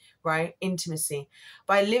them, right? Intimacy.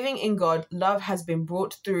 By living in God, love has been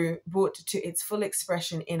brought to its full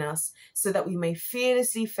expression in us, so that we may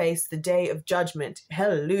fearlessly face the day of judgment.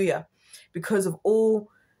 Hallelujah. Because of all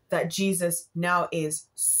that Jesus now is,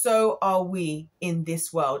 so are we in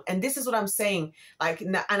this world. And this is what I'm saying, like,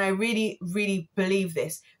 and I really, really believe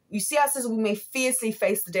this. You see how it says we may fiercely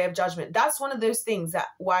face the day of judgment. That's one of those things that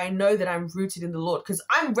why I know that I'm rooted in the Lord, because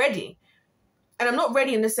I'm ready. And I'm not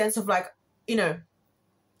ready in the sense of like, you know,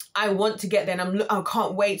 I want to get there and I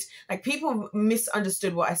can't wait. Like, people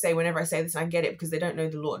misunderstood what I say whenever I say this, and I get it because they don't know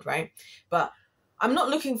the Lord, right? But I'm not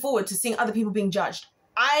looking forward to seeing other people being judged.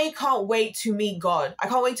 I can't wait to meet God. I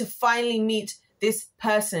can't wait to finally meet this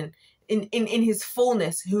person in his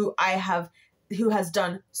fullness who has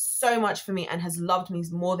done so much for me and has loved me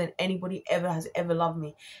more than anybody has ever loved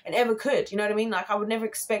me and ever could. You know what I mean? Like, I would never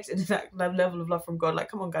expect that level of love from God.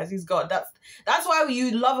 Like, come on, guys, he's God. That's why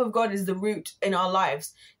love of God is the root in our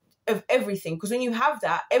lives of everything. Because when you have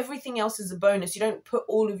that, everything else is a bonus. You don't put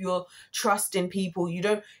all of your trust in people. You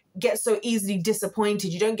don't get so easily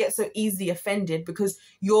disappointed. You don't get so easily offended, because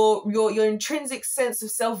your intrinsic sense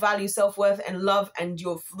of self-value, self-worth, and love, and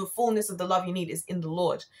the fullness of the love you need is in the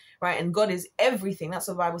Lord, right? And God is everything. That's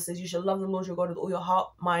what the Bible says. You shall love the Lord your God with all your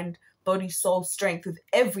heart, mind, body, soul, strength, with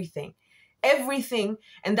everything.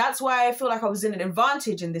 And that's why I feel like I was in an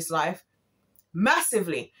advantage in this life,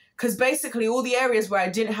 massively, because basically all the areas where I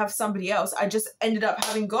didn't have somebody else, I just ended up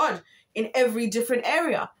having God in every different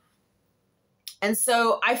area. And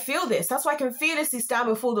so I feel this. That's why I can fearlessly stand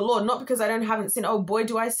before the Lord, not because I haven't sinned. Oh boy,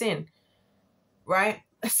 do I sin, right?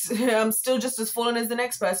 I'm still just as fallen as the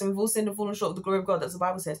next person. We've all sinned and fallen short of the glory of God. That's what the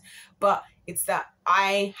Bible says. But it's that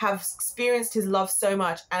I have experienced his love so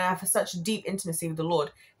much, and I have such deep intimacy with the Lord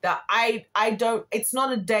that it's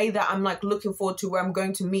not a day that I'm like looking forward to where I'm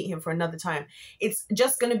going to meet him for another time. It's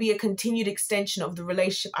just going to be a continued extension of the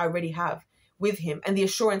relationship I already have with him, and the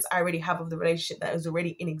assurance I already have of the relationship that is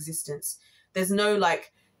already in existence. There's no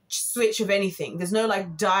like switch of anything. There's no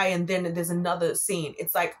like die and then there's another scene.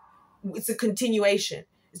 It's like, it's a continuation.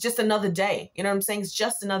 It's just another day. You know what I'm saying? It's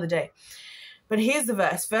just another day. But here's the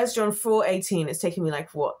verse, 1 John 4:18. It's taken me like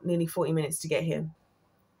nearly 40 minutes to get here.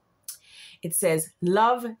 It says,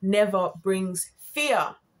 love never brings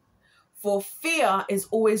fear, for fear is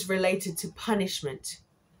always related to punishment.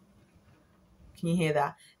 Can you hear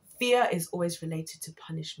that? Fear is always related to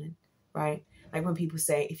punishment, right? Like when people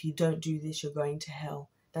say, if you don't do this, you're going to hell.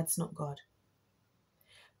 That's not God.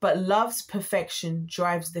 But love's perfection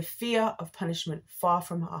drives the fear of punishment far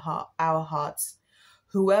from our hearts.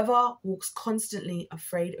 Whoever walks constantly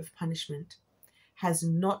afraid of punishment has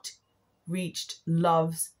not reached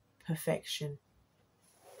love's perfection.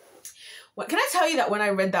 Well, can I tell you that when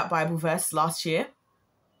I read that Bible verse last year,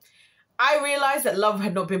 I realized that love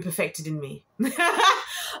had not been perfected in me.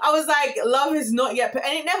 I was like, love is not yet,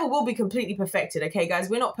 and it never will be completely perfected. Okay, guys,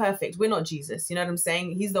 we're not perfect. We're not Jesus. You know what I'm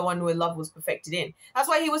saying? He's the one where love was perfected in. That's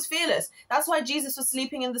why he was fearless. That's why Jesus was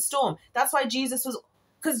sleeping in the storm. That's why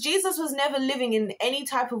because Jesus was never living in any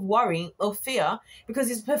type of worry or fear, because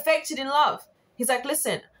he's perfected in love. He's like,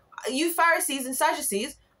 listen, you Pharisees and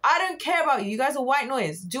Sadducees, I don't care about you. You guys are white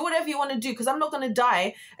noise. Do whatever you want to do, because I'm not going to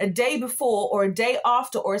die a day before or a day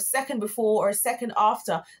after or a second before or a second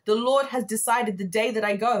after. The Lord has decided the day that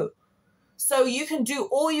I go. So you can do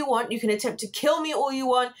all you want. You can attempt to kill me all you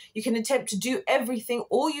want. You can attempt to do everything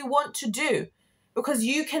all you want to do, because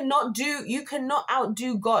you cannot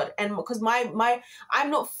outdo God. And because I'm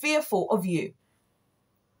not fearful of you.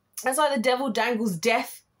 That's why the devil dangles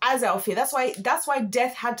death as our fear. That's why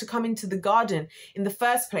death had to come into the garden in the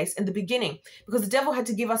first place, in the beginning, because the devil had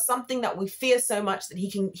to give us something that we fear so much that he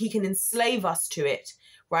can enslave us to it,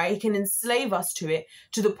 right? He can enslave us to it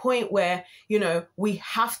to the point where, you know, we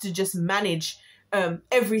have to just manage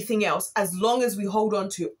everything else as long as we hold on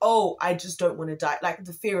to, oh, I just don't want to die. Like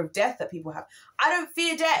the fear of death that people have. I don't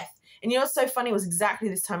fear death. And you know what's so funny? It was exactly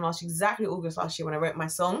this time last year, exactly August last year, when I wrote my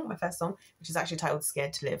first song, which is actually titled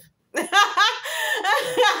Scared to Live.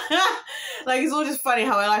 Like, it's all just funny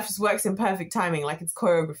how my life just works in perfect timing. Like, it's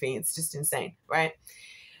choreography. It's just insane, right?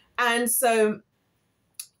 And so,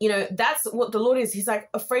 you know, that's what the Lord is. He's like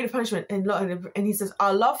afraid of punishment. And he says,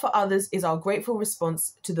 our love for others is our grateful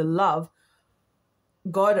response to the love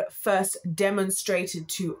God first demonstrated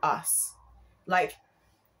to us. Like,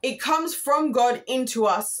 it comes from God into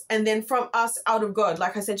us, and then from us out of God.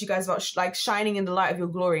 Like I said to you guys about like shining in the light of your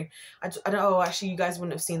glory. I don't know, actually you guys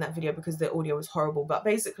wouldn't have seen that video because the audio was horrible. But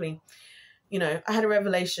basically, you know, I had a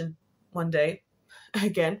revelation one day,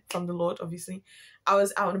 again, from the Lord, obviously. I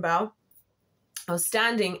was out and about. I was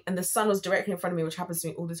standing and the sun was directly in front of me, which happens to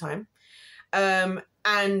me all the time.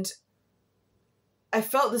 And I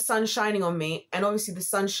felt the sun shining on me, and obviously the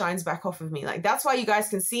sun shines back off of me. Like, that's why you guys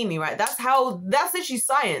can see me, right? That's literally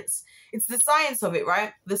science. It's the science of it,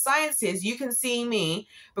 right? The science is you can see me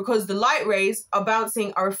because the light rays are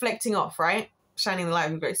reflecting off, right? Shining the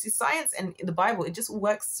light of grace. It's science and the Bible, it just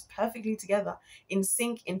works perfectly together, in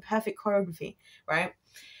sync, in perfect choreography, right?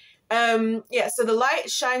 Yeah, so the light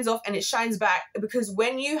shines off and it shines back, because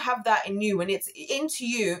when you have that in you, when it's into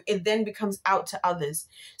you, it then becomes out to others.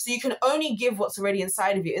 So you can only give what's already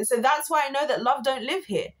inside of you. And so that's why I know that love don't live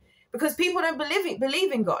here, because people don't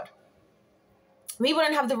believe in God. People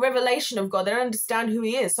don't have the revelation of God. They don't understand who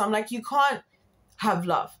he is. So I'm like, you can't have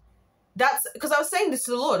love. That's because I was saying this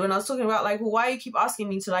to the Lord when I was talking about, like, well, why you keep asking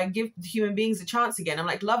me to, like, give human beings a chance again? I'm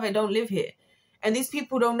like, love, I don't live here. And these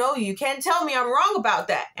people don't know you. You can't tell me I'm wrong about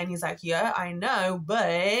that. And he's like, yeah, I know,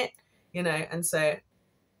 but, you know, and so,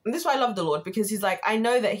 and this is why I love the Lord, because he's like, I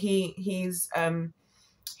know that he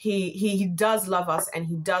does love us, and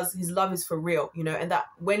his love is for real, you know, and that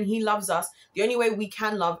when he loves us, the only way we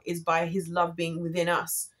can love is by his love being within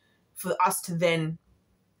us, for us to then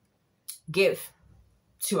give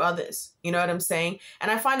to others. You know what I'm saying? And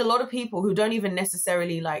I find a lot of people who don't even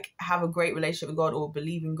necessarily, like, have a great relationship with God or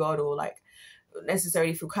believe in God or, like,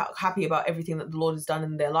 necessarily feel happy about everything that the Lord has done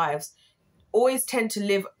in their lives, always tend to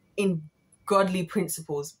live in godly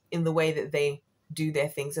principles in the way that they do their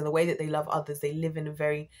things, in the way that they love others. They live in a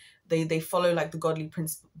very, they follow, like, the godly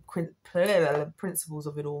principles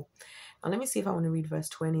of it all. Now let me see if I want to read verse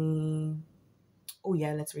 20. Oh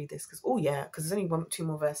yeah, let's read this, because there's only two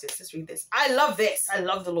more verses. Let's read this. I love this. I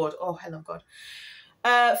love the Lord. Oh, I love God.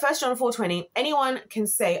 1 John 4:20, anyone can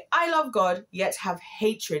say, I love God, yet have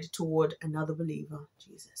hatred toward another believer.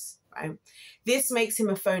 Jesus, right? This makes him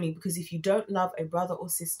a phony, because if you don't love a brother or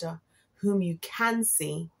sister whom you can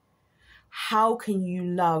see, how can you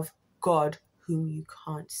love God whom you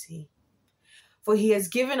can't see? For he has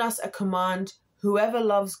given us a command, whoever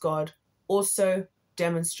loves God also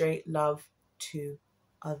demonstrate love to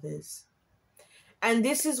others. And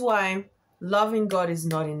this is why loving God is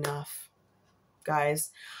not enough. Guys,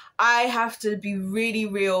 I have to be really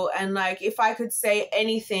real, and, like, if I could say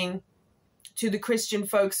anything to the Christian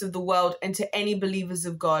folks of the world and to any believers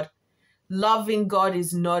of God, loving God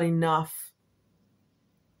is not enough.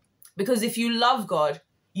 Because if you love God,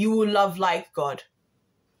 you will love like God.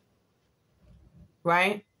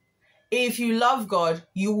 Right? If you love God,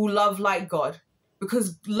 you will love like God.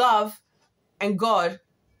 Because love and God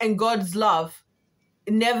and God's love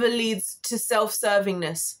never leads to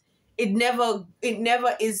self-servingness. It never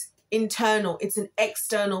is internal. It's an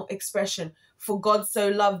external expression. For God so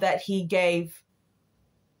loved that he gave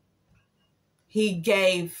his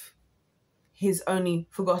only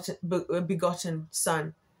begotten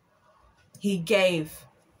son. He gave.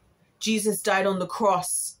 Jesus died on the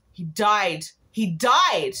cross. He died.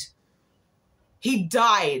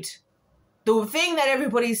 The thing that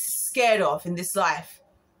everybody's scared of in this life,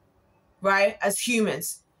 right, as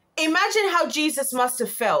humans. Imagine how Jesus must have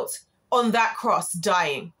felt on that cross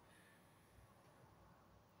dying.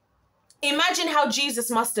 Imagine how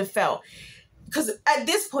Jesus must have felt. Because at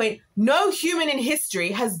this point, no human in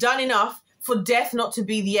history has done enough for death not to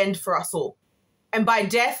be the end for us all. And by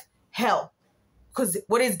death, hell. Because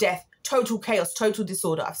what is death? Total chaos, total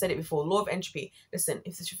disorder. I've said it before. Law of entropy. Listen,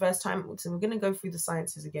 if it's your first time, we're going to go through the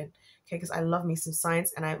sciences again. Okay, because I love me some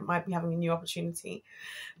science, and I might be having a new opportunity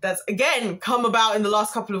that's, again, come about in the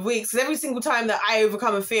last couple of weeks. Because every single time that I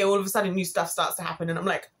overcome a fear, all of a sudden new stuff starts to happen. And I'm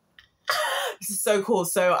like, this is so cool.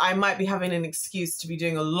 So I might be having an excuse to be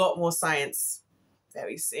doing a lot more science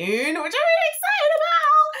very soon, which I'm really excited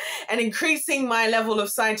about, and increasing my level of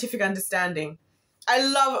scientific understanding. I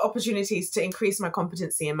love opportunities to increase my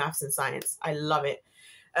competency in maths and science. I love it.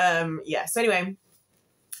 Yeah. So anyway,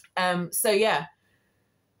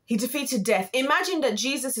 he defeated death. Imagine that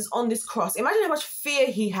Jesus is on this cross. Imagine how much fear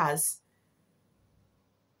he has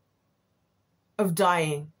of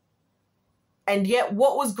dying. And yet,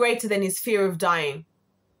 what was greater than his fear of dying?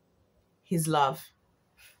 His love.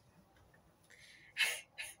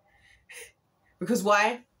 Because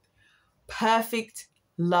why? Perfect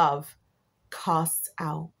love casts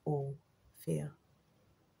out all fear.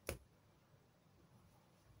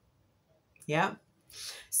 Yeah.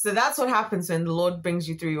 So that's what happens when the Lord brings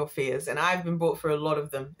you through your fears. And I've been brought through a lot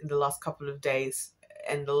of them in the last couple of days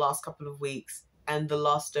and the last couple of weeks. and the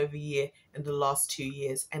last over year and the last 2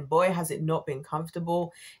 years. And boy, has it not been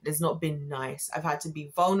comfortable. It has not been nice. I've had to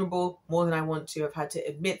be vulnerable more than I want to. I've had to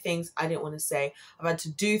admit things I didn't want to say. I've had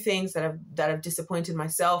to do things that have disappointed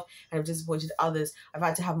myself and have disappointed others. I've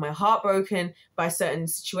had to have my heart broken by certain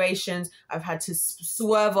situations. I've had to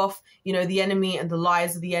swerve off, the enemy and the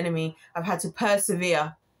lies of the enemy. I've had to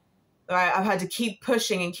persevere. Right? I've had to keep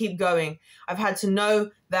pushing and keep going. I've had to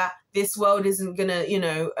know that this world isn't gonna,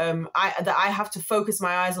 that I have to focus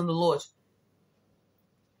my eyes on the Lord.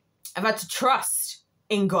 I've had to trust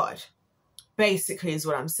in God, basically is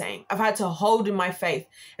what I'm saying. I've had to hold in my faith.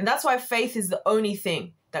 And that's why faith is the only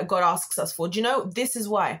thing that God asks us for. Do you know, this is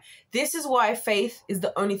why. This is why faith is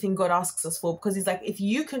the only thing God asks us for. Because he's like, if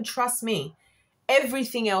you can trust me,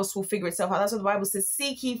 everything else will figure itself out. That's what the Bible says.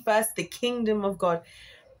 Seek ye first the kingdom of God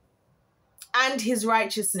and his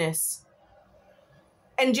righteousness.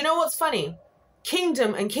 And you know what's funny?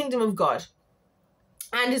 Kingdom and kingdom of God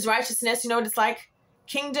and his righteousness, you know what it's like?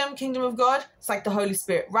 Kingdom of God, it's like the Holy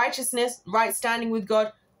Spirit. Righteousness, right standing with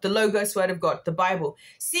God, the Logos word of God, the Bible.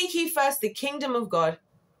 Seek ye first the kingdom of God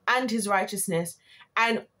and his righteousness,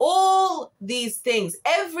 and all these things,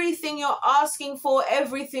 everything you're asking for,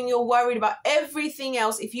 everything you're worried about, everything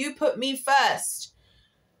else, if you put me first,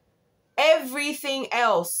 everything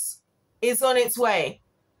else is on its way.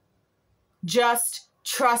 Just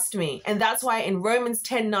trust me. And that's why in Romans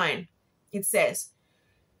 10:9, it says,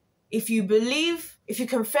 if you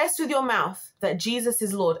confess with your mouth that Jesus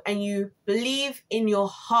is Lord and you believe in your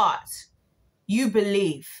heart,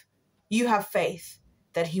 you have faith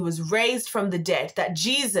that he was raised from the dead, that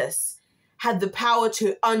Jesus had the power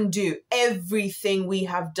to undo everything we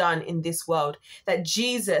have done in this world, that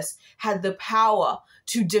Jesus had the power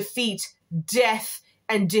to defeat death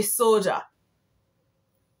and disorder.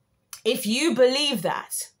 If you believe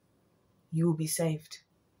that, you will be saved.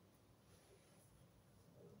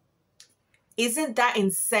 Isn't that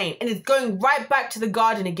insane? And it's going right back to the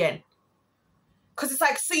garden again. Because it's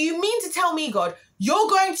like, so you mean to tell me, God, you're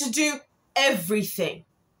going to do everything.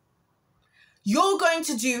 You're going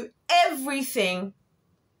to do everything.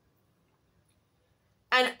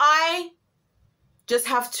 And I just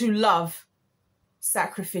have to love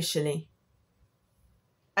sacrificially.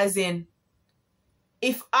 As in,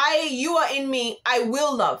 if you are in me, I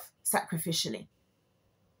will love sacrificially.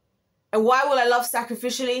 And why will I love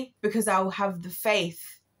sacrificially? Because I will have the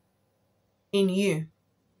faith in you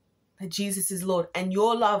that Jesus is Lord. And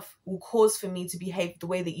your love will cause for me to behave the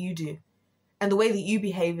way that you do. And the way that you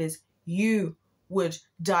behave is you would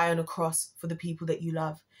die on a cross for the people that you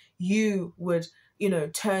love. You would,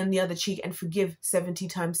 turn the other cheek and forgive 70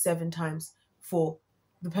 times, 7 times for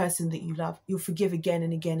the person that you love. You'll forgive again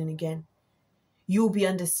and again and again. You'll be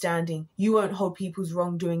understanding. You won't hold people's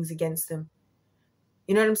wrongdoings against them.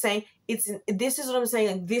 You know what I'm saying? This is what I'm saying.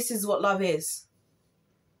 Like, this is what love is.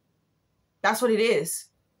 That's what it is.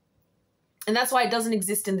 And that's why it doesn't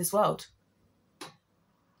exist in this world.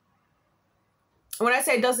 And when I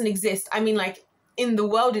say it doesn't exist, I mean like in the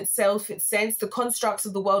world itself, its sense, the constructs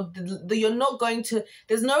of the world, you're not going to,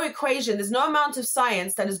 there's no equation, there's no amount of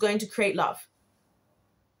science that is going to create love.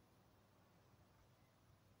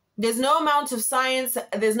 There's no amount of science,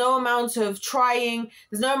 there's no amount of trying,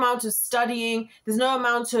 there's no amount of studying, there's no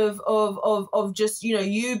amount of just,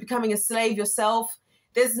 you becoming a slave yourself.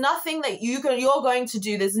 There's nothing that you're going to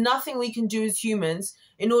do. There's nothing we can do as humans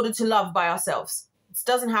in order to love by ourselves. It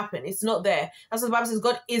doesn't happen. It's not there. That's what the Bible says.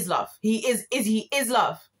 God is love. He is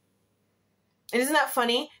love. And isn't that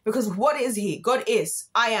funny? Because what is he? God is.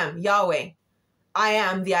 I am Yahweh. I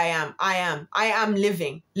am the I am. I am. I am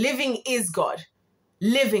living. Living is God.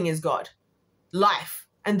 Living is God. Life.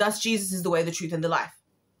 And thus Jesus is the way, the truth, and the life.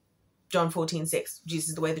 John 14:6. Jesus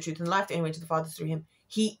is the way, the truth, and the life. The only way to the Father is through him.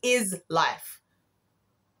 He is life.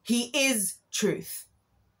 He is truth.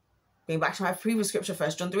 Going back to my previous scripture,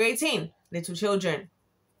 1 John 3:18. Little children,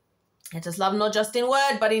 let us love not just in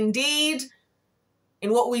word, but in deed,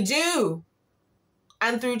 in what we do,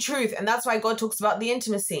 and through truth. And that's why God talks about the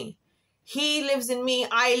intimacy. He lives in me.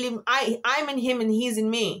 I'm in him, and he's in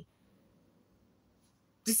me.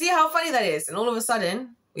 Do you see how funny that is? And all of a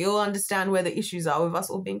sudden, we all understand where the issues are with us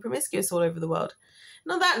all being promiscuous all over the world.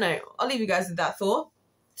 And on that note, I'll leave you guys with that thought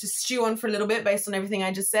to stew on for a little bit based on everything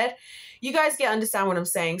I just said. You guys understand what I'm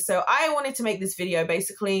saying. So I wanted to make this video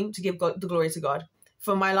basically to give God, the glory to God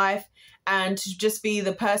for my life, and to just be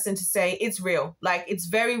the person to say it's real. Like, it's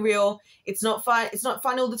very real. It's not fun. It's not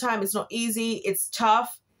fun all the time. It's not easy. It's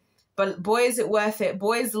tough. But boy, is it worth it.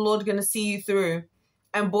 Boy, is the Lord going to see you through.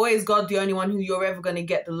 And boy, is God the only one who you're ever going to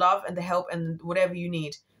get the love and the help and whatever you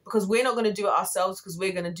need. Because we're not going to do it ourselves, because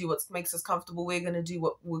we're going to do what makes us comfortable. We're going to do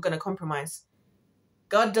what we're going to compromise.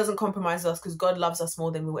 God doesn't compromise us because God loves us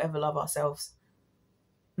more than we'll ever love ourselves.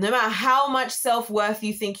 No matter how much self-worth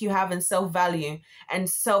you think you have and self-value and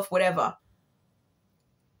self-whatever,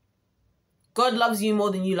 God loves you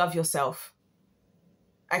more than you love yourself.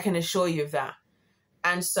 I can assure you of that.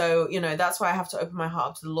 And so, you know, that's why I have to open my heart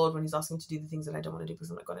up to the Lord when he's asking me to do the things that I don't want to do, because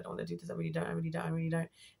I'm like, God, I don't want to do this. I really don't.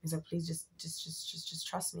 He's like, please just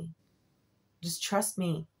trust me. Just trust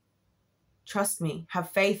me. Trust me.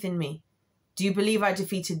 Have faith in me. Do you believe I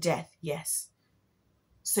defeated death? Yes.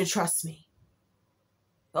 So trust me.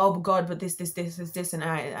 Oh, but God, but this, and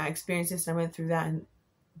I experienced this and I went through that.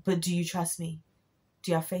 But do you trust me?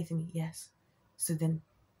 Do you have faith in me? Yes. So then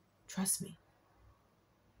trust me.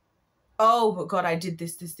 Oh, but God, I did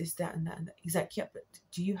this, that, and that. He's like, yeah, but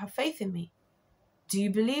do you have faith in me? Do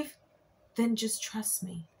you believe? Then just trust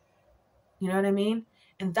me. You know what I mean?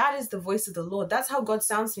 And that is the voice of the Lord. That's how God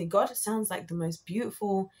sounds to me. God sounds like the most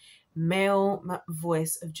beautiful male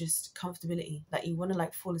voice of just comfortability that you want to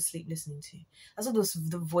like fall asleep listening to. That's what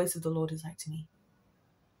the voice of the Lord is like to me.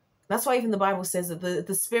 That's why even the Bible says that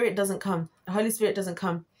the Spirit doesn't come, the Holy Spirit doesn't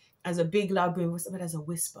come as a big loud boom, but as a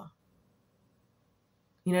whisper.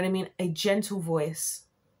 You know what I mean? A gentle voice,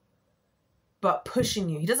 but pushing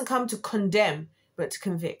you. He doesn't come to condemn, but to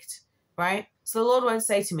convict, right? So the Lord won't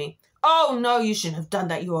say to me, oh, no, you shouldn't have done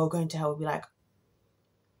that. You are going to hell. I'll be like,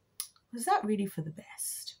 was that really for the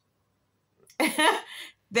best?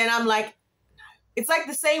 Then I'm like, no. It's like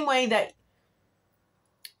the same way that,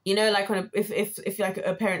 you know, like when if like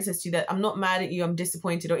a parent says to you that I'm not mad at you, I'm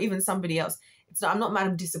disappointed, or even somebody else, it's not, I'm not mad,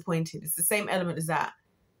 I'm disappointed. It's the same element as that.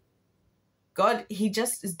 God, he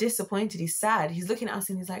just is disappointed. He's sad. He's looking at us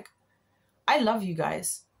and he's like, I love you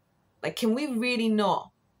guys. Like, can we really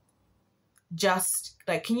not just,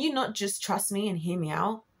 like, can you not just trust me and hear me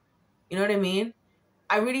out? You know what I mean?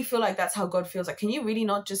 I really feel like that's how God feels. Like, can you really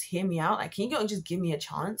not just hear me out? Like, can you not just give me a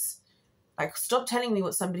chance? Like, stop telling me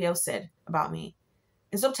what somebody else said about me.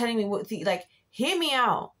 And stop telling me like, hear me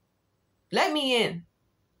out. Let me in.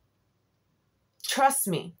 Trust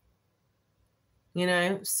me. You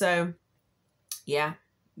know? So, yeah,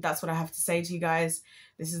 that's what I have to say to you guys.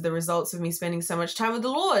 This is the results of me spending so much time with the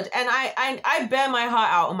Lord. And I bear my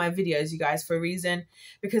heart out on my videos, you guys, for a reason.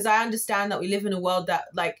 Because I understand that we live in a world that,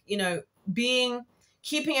 like, you know,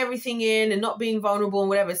 keeping everything in and not being vulnerable and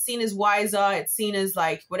whatever, it's seen as wiser, it's seen as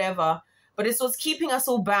like whatever. But it's what's keeping us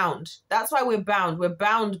all bound. That's why we're bound. We're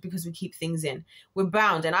bound because we keep things in. We're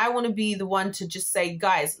bound. And I want to be the one to just say,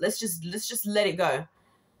 guys, let's just let it go.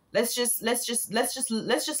 Let's just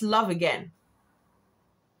love again.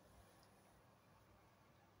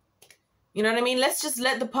 You know what I mean? Let's just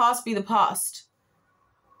let the past be the past.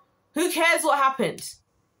 Who cares what happened?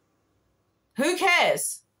 Who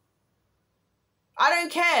cares? I don't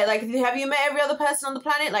care. Like, have you met every other person on the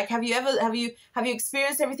planet? Like, have you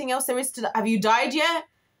experienced everything else there is to, have you died yet?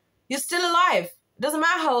 You're still alive. It doesn't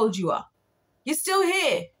matter how old you are. You're still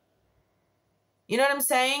here. You know what I'm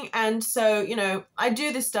saying? And so, you know, I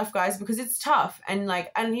do this stuff, guys, because it's tough. And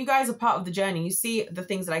like, and you guys are part of the journey. You see the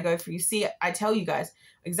things that I go through. You see, I tell you guys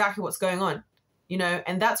exactly what's going on, you know,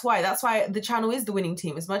 and that's why the channel is the winning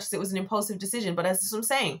team, as much as it was an impulsive decision. But that's what I'm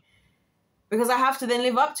saying, because I have to then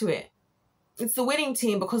live up to it. It's the winning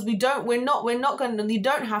team because you don't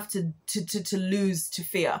have to lose to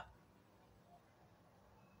fear.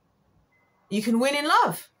 You can win in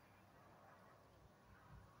love.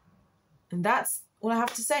 And that's all I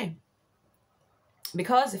have to say.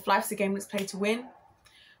 Because if life's a game that's played to win,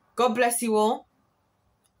 God bless you all.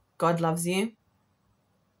 God loves you.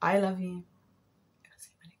 I love you.